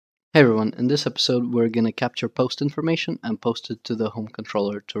Hey everyone, in this episode we're going to capture post information and post it to the home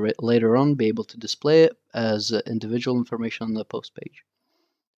controller to later on be able to display it as individual information on the post page.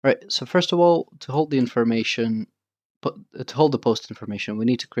 Right, so first of all, to hold the information, to hold the post information, we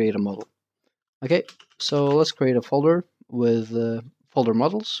need to create a model. Okay, so let's create a folder with folder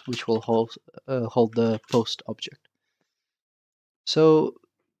models, which will hold the post object. So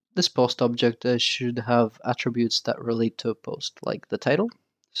this post object should have attributes that relate to a post, like the title.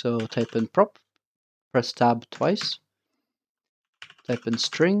 So type in prop, press tab twice, type in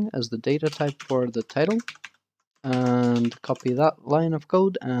string as the data type for the title, and copy that line of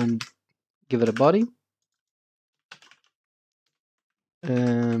code and give it a body.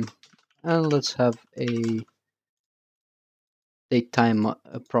 Um, and let's have a date time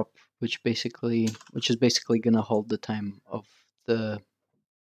prop, which is basically gonna hold the time of the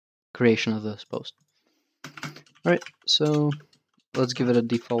creation of this post. Alright, so let's give it a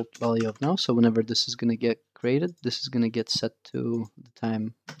default value of now. So whenever this is gonna get created, this is gonna get set to the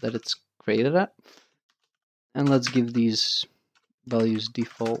time that it's created at. And let's give these values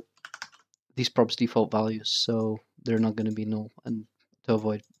default, these props default values, so they're not going to be null and to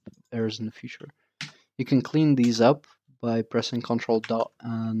avoid errors in the future. You can clean these up by pressing Ctrl dot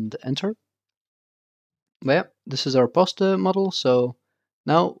and enter. But yeah, this is our post model, so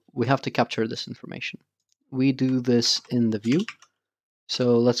now we have to capture this information. We do this in the view,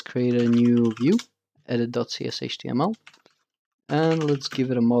 so let's create a new view, edit.cshtml, and let's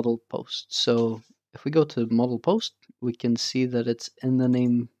give it a model post. So if we go to model post, we can see that it's in the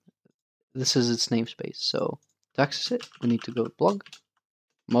name. This is its namespace. So to access it, we need to go to blog,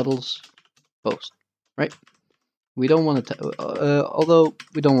 models, post, right? We don't want to, although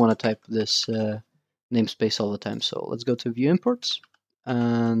we don't want to type this namespace all the time. So let's go to view imports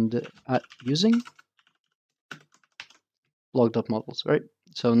and at using blog.models, right?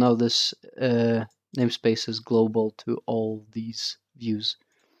 So now this namespace is global to all these views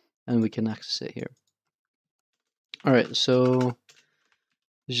and we can access it here. All right, so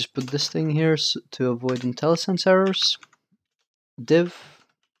just put this thing here to avoid IntelliSense errors. Div,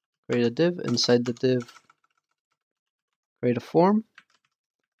 create a div, inside the div create a form.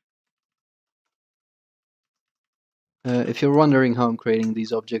 If you're wondering how I'm creating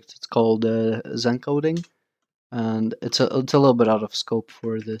these objects, it's called Zencoding, and it's a little bit out of scope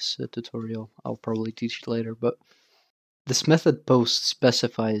for this tutorial. I'll probably teach it later, but this method post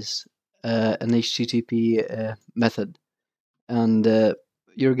specifies an HTTP method, and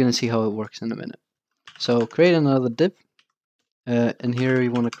you're going to see how it works in a minute. So create another div. In here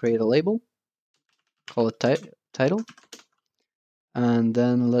you want to create a label, call it title, and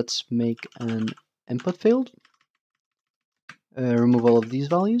then let's make an input field. Remove all of these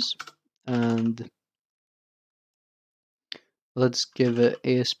values, and let's give it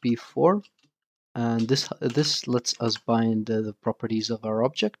ASP4, and this lets us bind the properties of our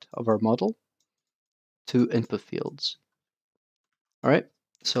object, of our model, to input fields. All right,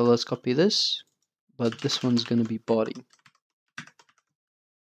 so let's copy this, but this one's going to be body.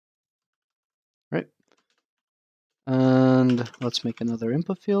 Right, and let's make another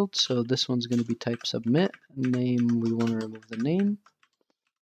input field. So this one's going to be type submit. Name, we want to remove the name,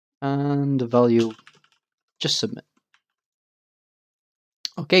 and the value, just submit.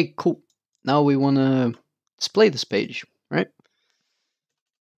 Okay, cool. Now we want to display this page, right?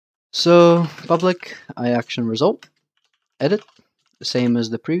 So public iAction result, edit, the same as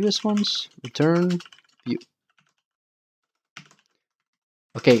the previous ones, return, view.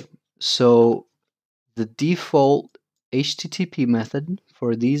 Okay, so the default HTTP method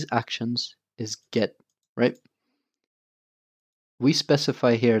for these actions is get, right? We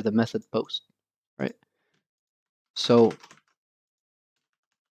specify here the method post, right? So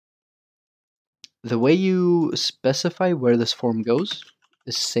the way you specify where this form goes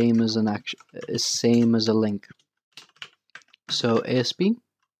is same as an action, is same as a link. So ASP,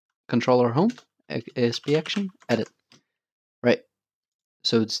 controller home, ASP action, edit, right?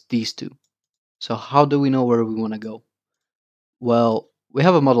 So it's these two. So how do we know where we want to go? Well, we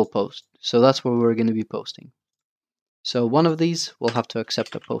have a model post, so that's where we're going to be posting. So one of these will have to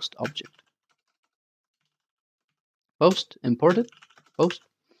accept a post object. Post, import it, post.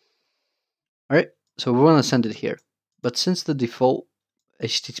 All right, so we want to send it here. But since the default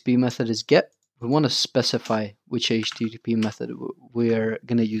HTTP method is get, we want to specify which HTTP method we're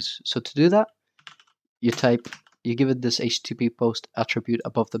going to use. So to do that, you give it this HTTP post attribute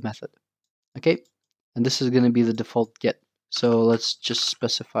above the method. Okay, and this is going to be the default get. So let's just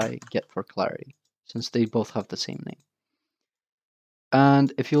specify get for clarity, since they both have the same name.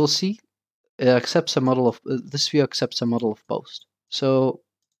 And if you will see, it accepts a model of this view accepts a model of post. So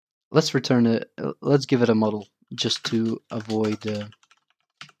let's return it. Let's give it a model just to avoid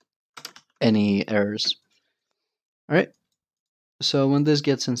any errors. All right. So when this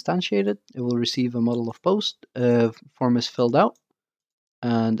gets instantiated, it will receive a model of post. Form is filled out,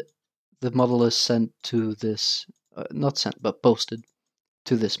 and the model is sent to this, not sent, but posted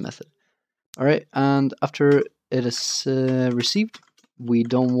to this method. All right, and after it is received, we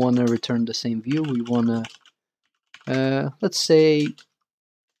don't want to return the same view. We want to, let's say,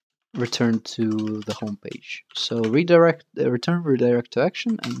 return to the home page. So return redirect to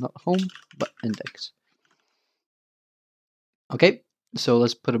action, and not home, but index. Okay, so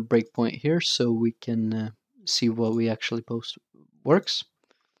let's put a breakpoint here so we can see what we actually post works.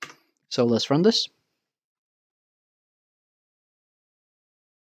 So let's run this.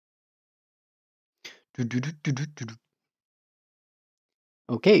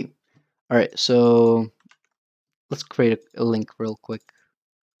 Okay, all right, so let's create a link real quick.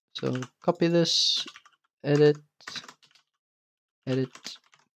 So copy this, edit,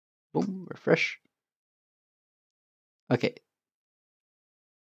 boom, refresh. Okay.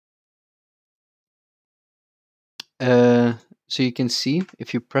 So you can see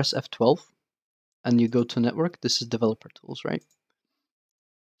if you press F12 and you go to network, this is developer tools, right?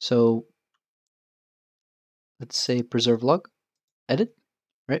 So let's say preserve log, edit,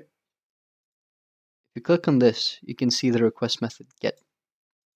 right? If you click on this, you can see the request method get.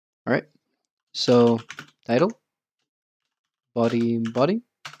 All right. So title, body,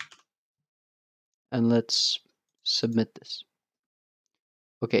 and let's submit this.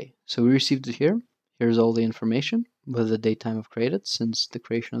 Okay, so we received it here. Here's all the information with the date time of created since the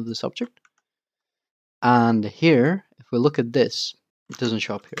creation of this object. And here, if we look at this, it doesn't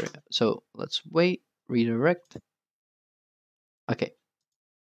show up here yet. So let's wait, redirect. Okay,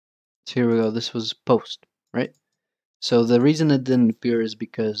 so here we go. This was post, right? So the reason it didn't appear is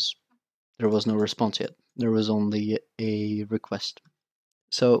because there was no response yet. There was only a request.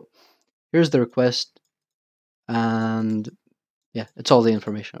 So here's the request, and yeah, it's all the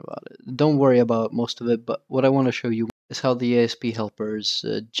information about it. Don't worry about most of it, but what I want to show you is how the ASP helpers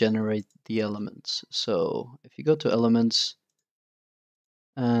generate the elements. So if you go to elements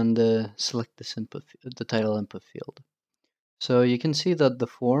and select this input, the title input field. So you can see that the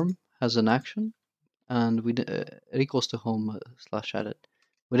form has an action, and it equals to home / edit.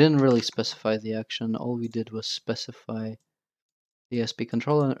 We didn't really specify the action. All we did was specify the ASP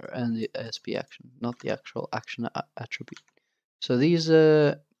controller and the ASP action, not the actual action attribute. So these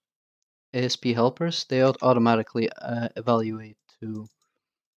ASP helpers, they automatically evaluate to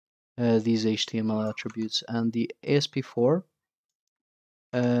these HTML attributes, and the ASP4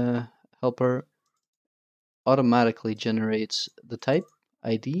 helper automatically generates the type,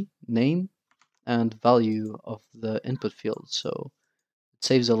 ID, name, and value of the input field, so it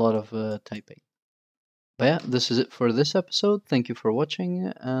saves a lot of typing. But yeah, this is it for this episode. Thank you for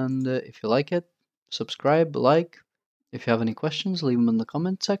watching, and if you like it, subscribe, like. If you have any questions, leave them in the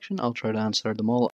comment section. I'll try to answer them all.